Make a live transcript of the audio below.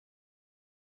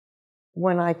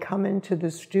when I come into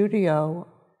the studio,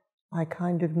 I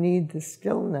kind of need the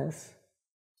stillness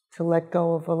to let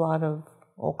go of a lot of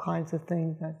all kinds of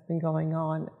things that's been going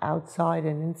on outside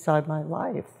and inside my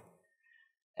life.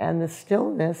 And the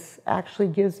stillness actually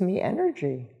gives me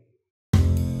energy.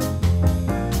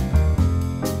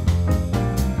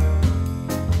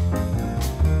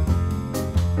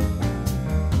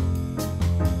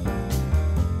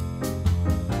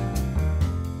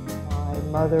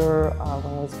 My mother,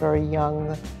 when I was very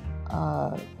young,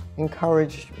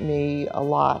 encouraged me a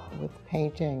lot with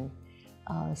painting.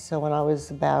 So when I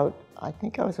was I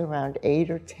think I was around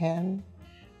 8 or 10,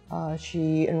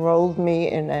 she enrolled me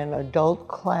in an adult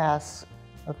class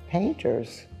of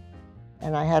painters.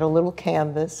 And I had a little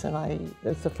canvas, and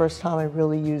it's the first time I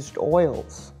really used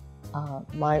oils.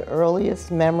 My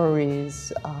earliest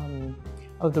memories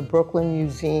of the Brooklyn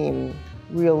Museum,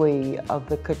 really, of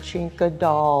the Kachinka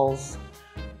dolls,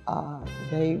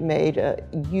 they made a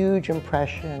huge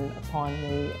impression upon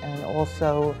me, and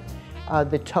also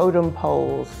the totem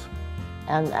poles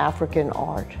and African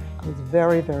art. I was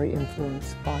very, very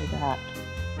influenced by that.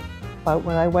 But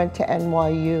when I went to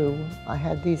NYU, I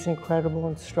had these incredible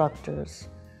instructors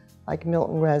like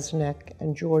Milton Resnick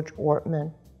and George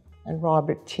Ortman and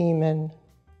Robert Tiemann.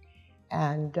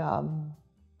 And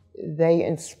they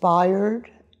inspired,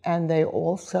 and they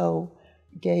also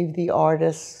gave the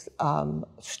artists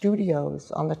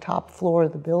studios on the top floor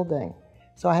of the building.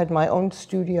 So I had my own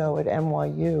studio at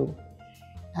NYU.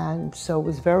 And so it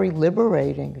was very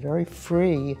liberating, very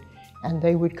free. And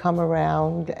they would come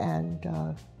around, and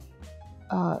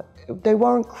they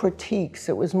weren't critiques.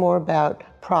 It was more about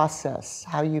process,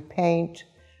 how you paint.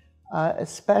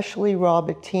 Especially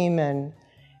Robert Tiemann,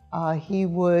 he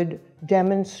would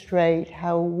demonstrate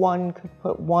how one could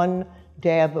put one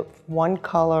dab of one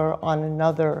color on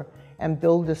another and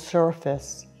build a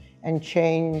surface and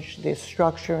change the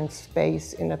structure and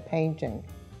space in a painting.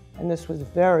 And this was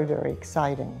very, very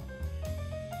exciting.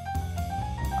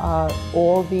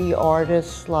 All the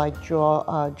artists like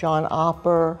John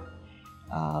Opper,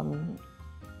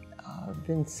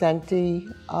 Vincenti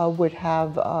would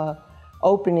have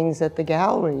openings at the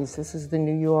galleries. This is the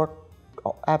New York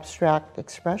Abstract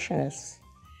Expressionists.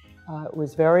 It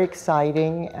was very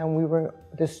exciting, and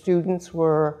the students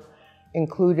were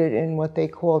included in what they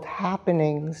called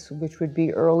happenings, which would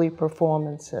be early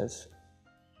performances.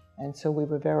 And so we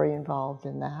were very involved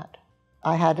in that.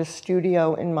 I had a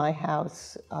studio in my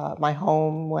house, my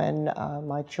home, when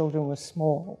my children were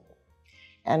small.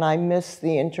 And I missed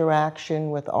the interaction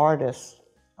with artists.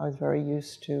 I was very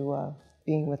used to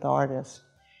being with artists.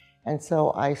 And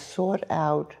so I sought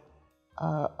out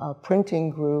a printing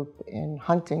group in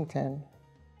Huntington.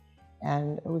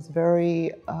 And I was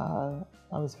very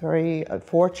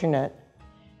fortunate,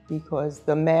 because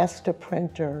the master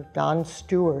printer, Don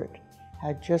Stewart,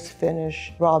 had just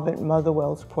finished Robert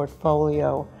Motherwell's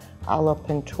portfolio, Alla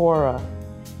Pintura.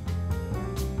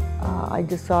 I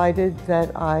decided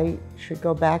that I should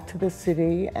go back to the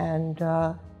city, and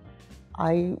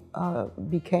I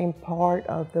became part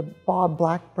of the Bob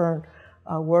Blackburn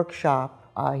workshop.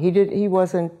 He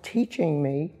wasn't teaching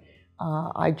me.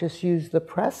 I just used the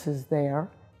presses there,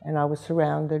 and I was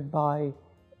surrounded by,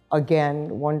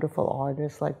 again, wonderful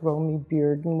artists like Romy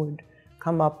Bearden would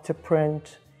come up to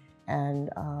print. And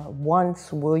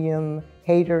once William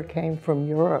Hayter came from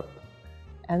Europe.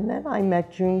 And then I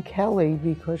met June Kelly,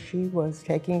 because she was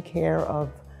taking care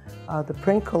of the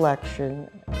print collection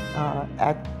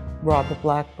at Robert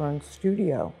Blackburn's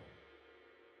studio.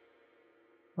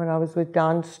 When I was with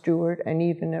Don Stewart, and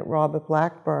even at Robert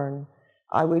Blackburn,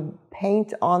 I would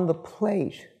paint on the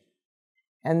plate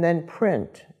and then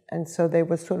print. And so they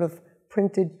were sort of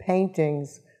printed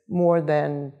paintings more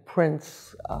than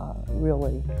prints,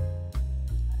 really.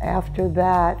 After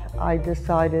that, I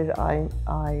decided I'm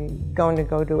going to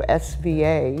go to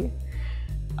SVA,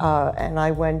 and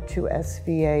I went to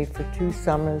SVA for 2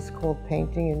 summers called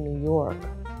Painting in New York,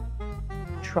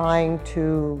 trying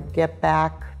to get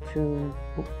back to,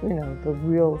 the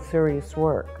real serious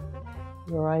work,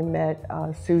 where I met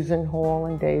Susan Hall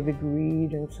and David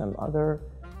Reed and some other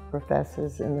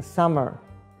professors in the summer.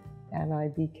 And I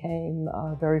became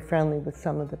very friendly with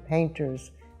some of the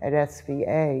painters at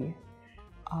SVA.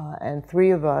 And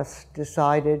 3 of us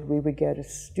decided we would get a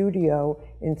studio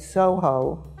in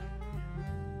Soho.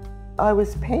 I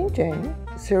was painting,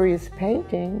 serious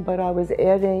painting, but I was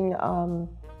adding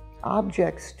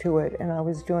objects to it, and I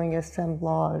was doing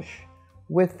assemblage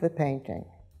with the painting.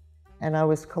 And I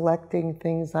was collecting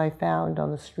things I found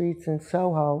on the streets in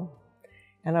Soho,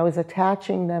 and I was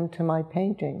attaching them to my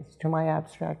paintings, to my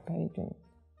abstract paintings.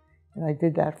 And I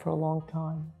did that for a long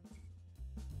time.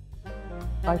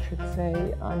 I should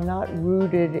say, I'm not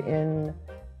rooted in,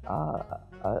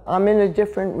 I'm in a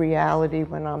different reality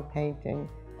when I'm painting,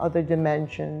 other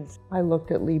dimensions. I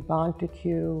looked at Lee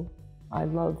Bonteque. I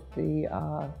loved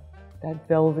that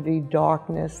velvety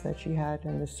darkness that she had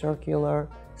in the circular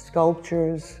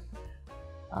sculptures.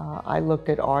 I looked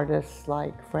at artists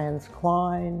like Franz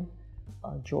Klein,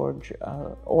 George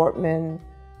Ortman,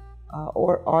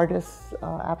 or artists,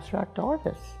 abstract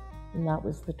artists, and that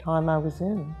was the time I was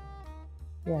in.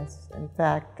 Yes, in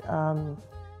fact,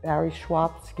 Barry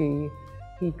Schwabsky,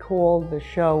 he called the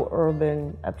show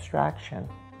urban abstraction.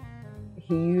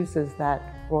 He uses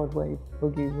that Broadway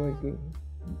boogie-woogie,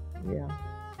 yeah.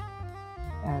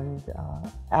 And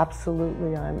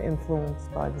absolutely I'm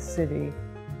influenced by the city.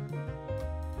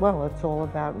 Well, it's all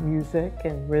about music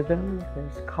and rhythm.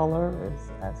 There's color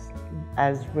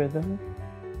as rhythm,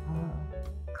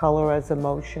 color as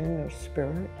emotion or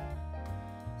spirit.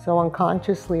 So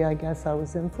unconsciously, I guess I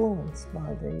was influenced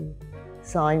by the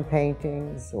sign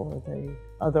paintings or the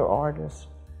other artists.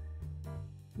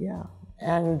 Yeah,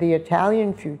 and the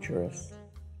Italian futurists,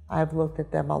 I've looked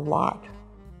at them a lot.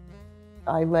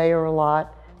 I layer a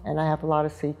lot, and I have a lot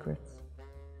of secrets.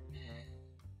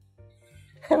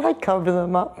 And I cover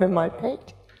them up in my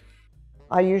paint.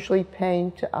 I usually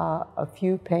paint a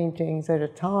few paintings at a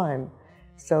time,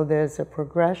 so there's a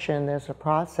progression, there's a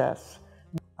process.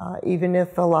 Even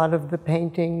if a lot of the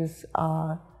paintings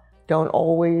don't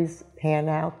always pan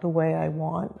out the way I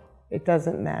want, it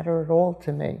doesn't matter at all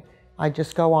to me. I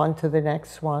just go on to the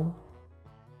next one.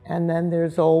 And then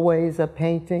there's always a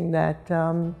painting that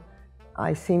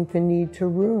I seem to need to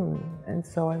ruin, and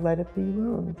so I let it be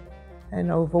ruined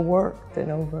and overworked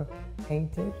and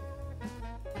overpainted.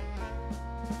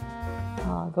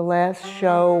 The last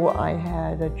show I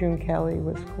had at June Kelly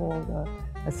was called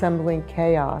Assembling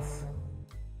Chaos.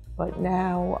 But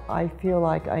now I feel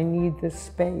like I need this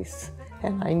space,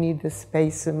 and I need this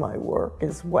space in my work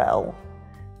as well.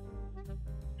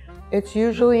 It's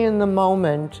usually in the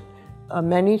moment.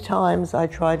 Many times I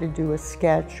try to do a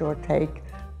sketch or take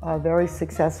a very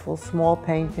successful small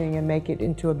painting and make it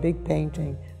into a big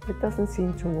painting. It doesn't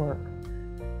seem to work.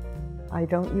 I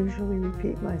don't usually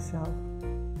repeat myself.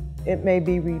 It may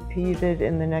be repeated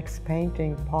in the next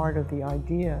painting, part of the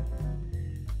idea.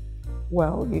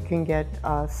 Well, you can get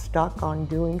stuck on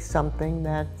doing something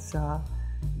that's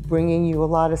bringing you a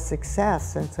lot of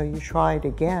success, and so you try it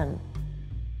again.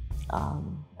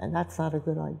 And that's not a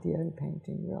good idea in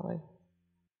painting, really.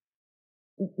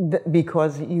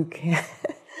 Because you can't,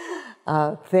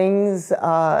 things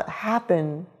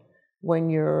happen when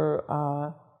you're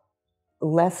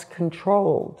less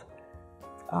controlled.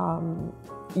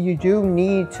 You do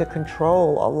need to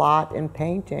control a lot in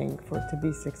painting for it to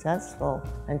be successful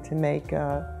and to make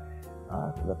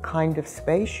the kind of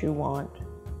space you want.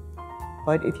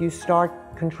 But if you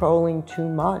start controlling too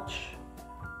much,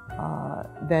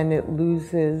 then it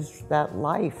loses that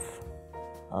life,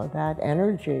 that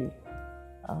energy,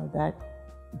 that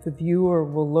the viewer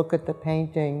will look at the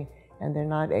painting and they're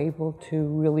not able to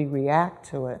really react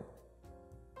to it.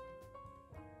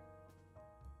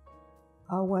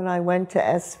 When I went to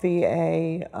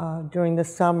SVA during the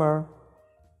summer,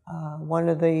 one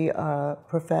of the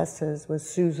professors was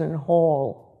Susan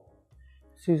Hall.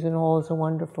 Susan Hall is a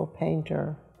wonderful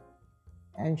painter,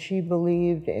 and she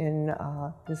believed in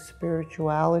the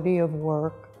spirituality of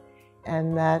work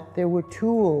and that there were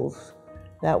tools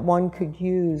that one could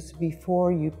use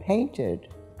before you painted.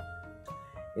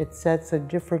 It sets a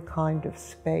different kind of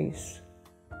space.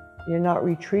 You're not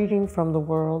retreating from the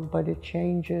world, but it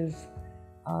changes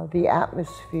the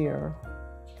atmosphere,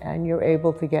 and you're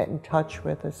able to get in touch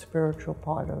with a spiritual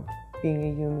part of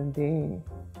being a human being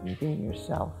and being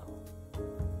yourself.